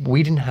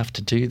 We didn't have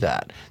to do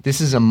that. This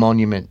is a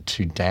monument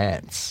to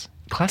dance,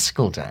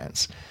 classical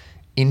dance,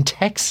 in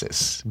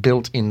Texas,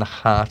 built in the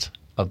heart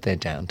of their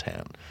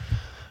downtown.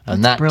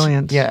 And That's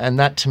brilliant. Yeah, and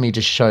that to me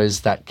just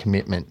shows that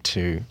commitment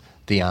to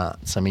the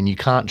arts. I mean, you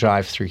can't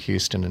drive through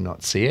Houston and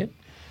not see it.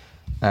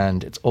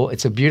 And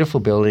it's a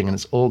beautiful building, and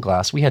it's all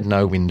glass. We had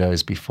no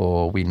windows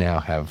before. We now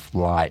have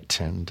light,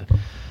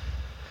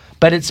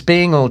 but it's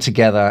being all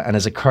together. And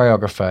as a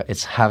choreographer,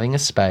 it's having a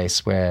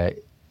space where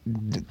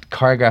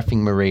choreographing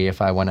Marie,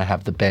 if I want to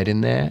have the bed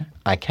in there,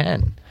 I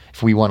can.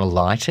 If we want to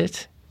light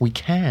it, we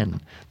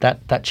can.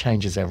 That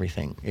changes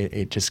everything.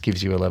 It just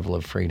gives you a level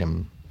of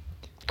freedom,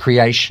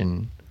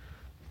 creation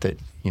that,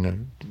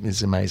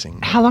 is amazing.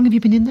 How long have you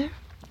been in there?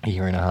 A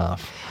year and a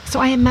half. So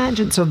I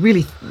imagine,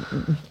 really,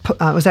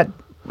 was that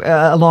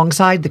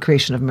alongside the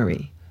creation of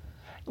Marie?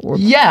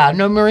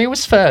 Marie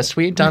was first.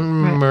 We had done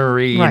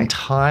Marie Right.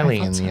 entirely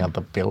in the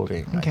other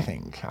building, I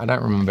think. I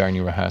don't remember any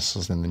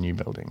rehearsals in the new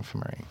building for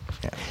Marie.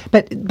 Yeah.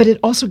 But it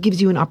also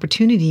gives you an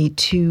opportunity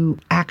to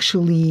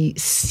actually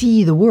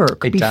see the work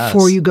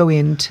before you go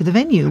into the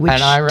venue, which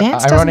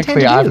dance doesn't tend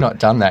to do. I've not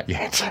done that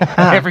yet.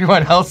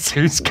 Everyone else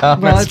who's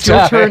come has it's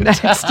your turn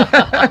next.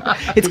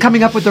 It's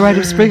coming up with the Rite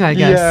of Spring, I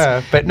guess.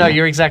 Yeah, but no,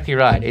 you're exactly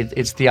right.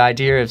 It's the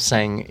idea of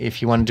saying,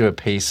 if you want to do a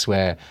piece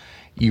where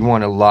you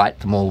want to light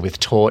them all with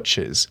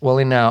torches. Well,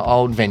 in our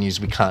old venues,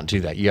 we can't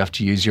do that. You have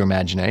to use your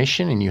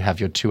imagination, and you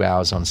have your 2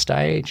 hours on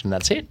stage, and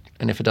that's it.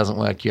 And if it doesn't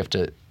work, you have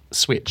to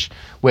switch.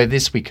 Where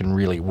this, we can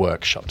really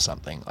workshop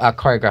something. Our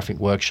choreographic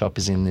workshop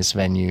is in this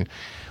venue.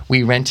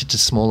 We rent it to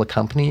smaller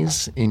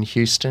companies in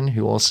Houston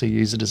who also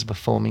use it as a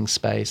performing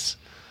space.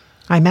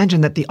 I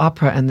imagine that the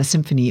opera and the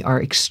symphony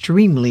are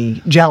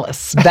extremely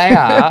jealous. They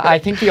are. I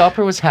think the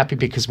opera was happy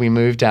because we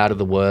moved out of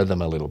the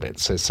Wortham a little bit.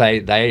 So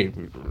they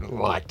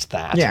liked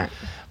that. Yeah.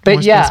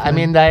 But I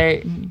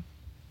mean,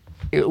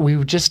 we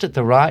were just at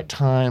the right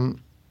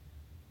time,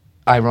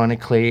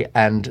 ironically,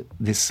 and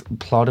this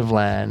plot of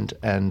land,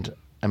 and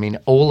I mean,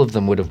 all of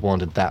them would have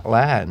wanted that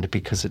land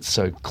because it's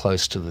so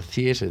close to the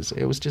theatres.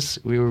 It was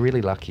just, we were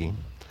really lucky.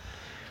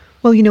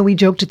 Well, we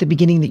joked at the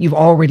beginning that you've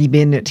already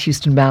been at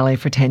Houston Ballet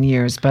for 10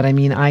 years, but I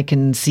mean, I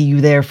can see you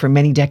there for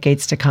many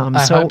decades to come.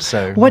 I hope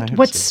so.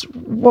 What's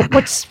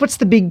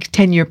the big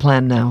 10-year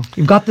plan now?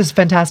 You've got this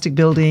fantastic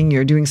building.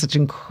 You're doing such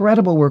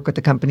incredible work with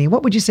the company.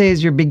 What would you say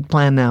is your big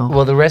plan now?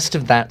 Well, the rest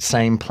of that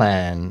same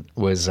plan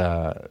was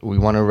we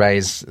want to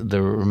raise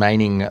the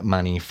remaining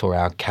money for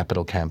our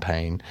capital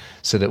campaign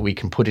so that we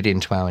can put it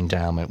into our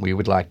endowment. We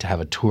would like to have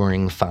a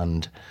touring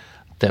fund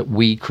that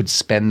we could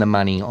spend the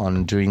money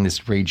on doing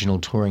this regional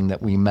touring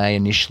that we may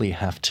initially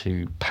have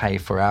to pay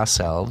for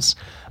ourselves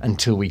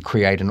until we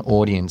create an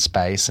audience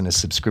base and a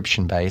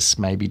subscription base,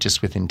 maybe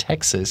just within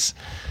Texas.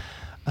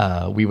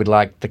 We would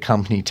like the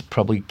company to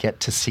probably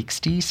get to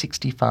 60,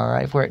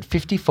 65. We're at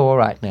 54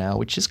 right now,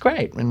 which is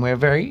great, and we're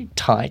very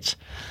tight.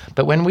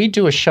 But when we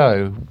do a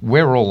show,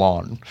 we're all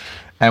on.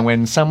 And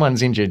when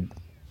someone's injured,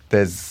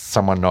 there's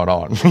someone not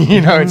on.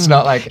 It's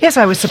not like... Yes,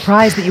 I was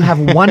surprised that you have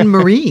one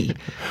Marie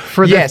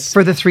for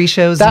the 3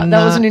 shows. That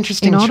was an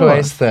interesting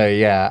choice, though.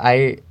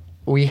 Yeah,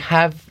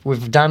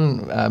 we've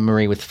done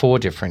Marie with 4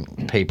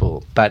 different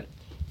people, but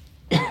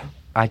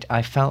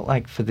I felt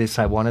like for this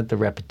I wanted the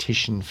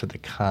repetition for the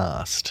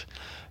cast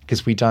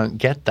because we don't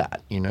get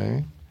that,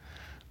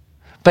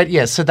 But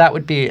yeah, so that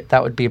would be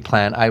a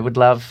plan. I would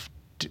love.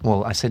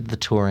 Well, I said the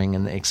touring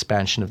and the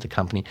expansion of the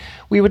company.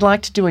 We would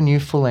like to do a new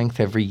full length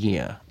every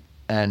year.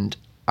 And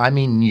I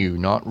mean new,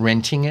 not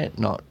renting it,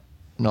 not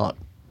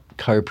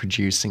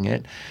co-producing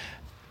it.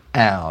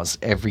 ours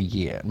every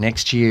year.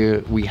 Next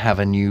year, we have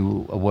a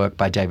work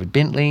by David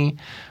Bentley.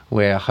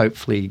 We're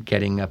hopefully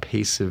getting a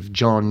piece of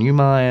John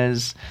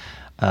Neumeyer's.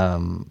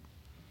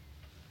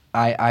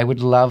 I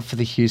would love for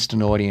the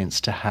Houston audience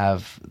to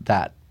have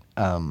that,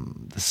 the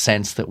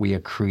sense that we are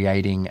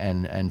creating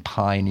and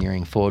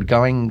pioneering forward.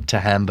 Going to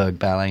Hamburg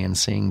Ballet and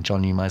seeing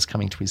John Neumeyer's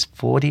coming to his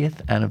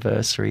 40th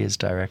anniversary as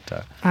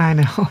director. I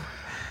know.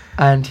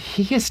 And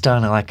he has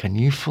done like a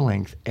new full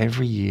length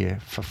every year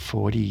for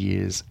 40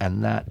 years,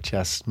 and that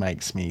just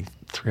makes me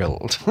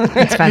thrilled.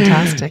 It's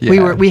fantastic.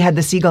 Yeah. We had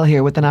the Seagull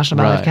here with the National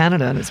Ballet of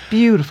Canada, and it's a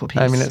beautiful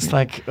piece. I mean, it's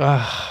like,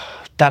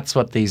 that's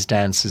what these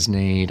dancers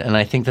need, and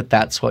I think that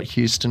that's what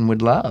Houston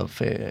would love.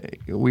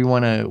 We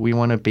want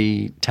to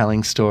be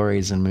telling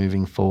stories and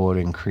moving forward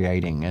and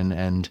creating,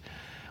 and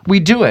we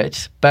do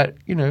it. But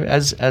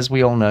as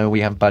we all know,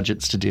 we have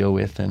budgets to deal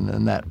with,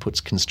 and that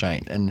puts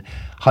constraint. And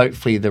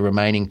hopefully, the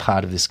remaining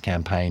part of this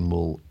campaign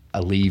will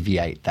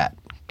alleviate that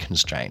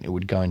constraint. It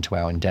would go into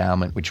our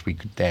endowment, which we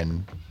could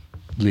then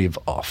live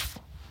off.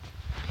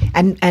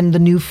 And the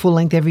new full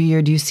length every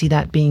year, do you see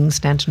that being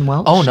Stanton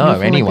Welch? Oh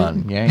no,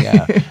 anyone.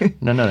 Yeah.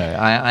 No.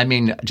 I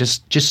mean,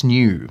 just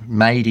new,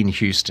 made in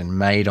Houston,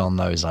 made on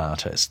those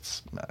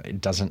artists. It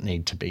doesn't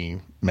need to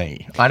be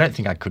me. I don't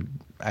think I could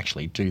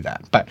actually do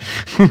that, but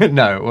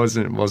no,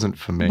 it wasn't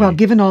for me. Well,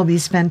 given all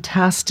these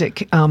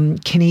fantastic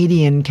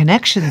Canadian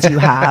connections you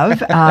have,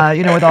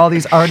 with all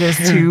these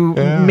artists who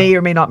may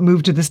or may not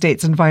move to the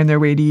States and find their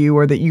way to you,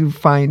 or that you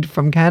find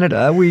from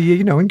Canada,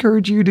 we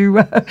encourage you to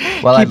well,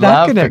 keep I'd that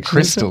love connection. for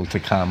Crystal to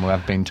come.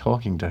 I've been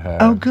talking to her.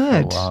 Oh,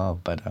 good. For a while,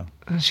 but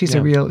she's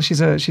a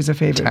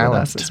favorite talent with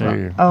us as well.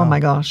 too. Oh my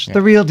gosh,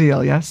 the real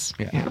deal. Yes.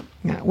 Yeah.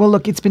 Well,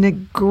 look, it's been a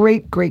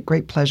great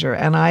pleasure,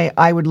 and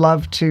I would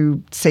love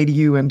to say to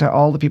you and to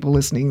all the people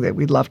listening that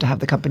we'd love to have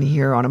the company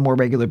here on a more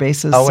regular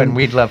basis. Oh, and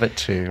we'd love it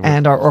too.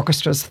 And our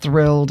orchestra's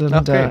thrilled, and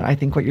Okay. I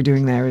think what you're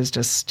doing there is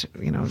just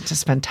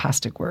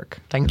fantastic work.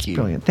 Thank you.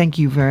 Brilliant. Thank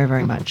you very,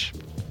 very much.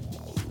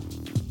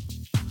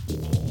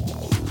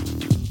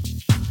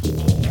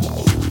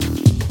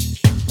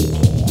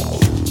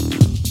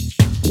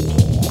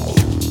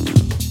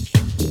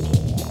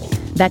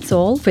 That's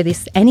all for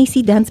this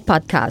NEC Dance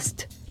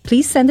podcast.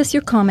 Please send us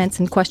your comments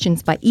and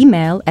questions by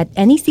email at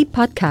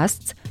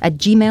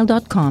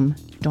necpodcasts@gmail.com.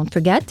 Don't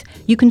forget,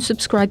 you can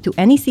subscribe to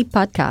NEC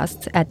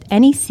Podcasts at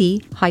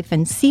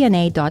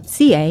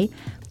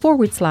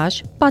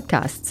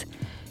nec-cna.ca/podcasts.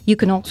 You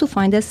can also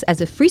find us as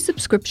a free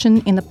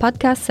subscription in the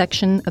podcast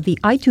section of the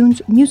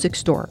iTunes Music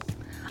Store.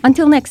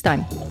 Until next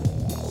time.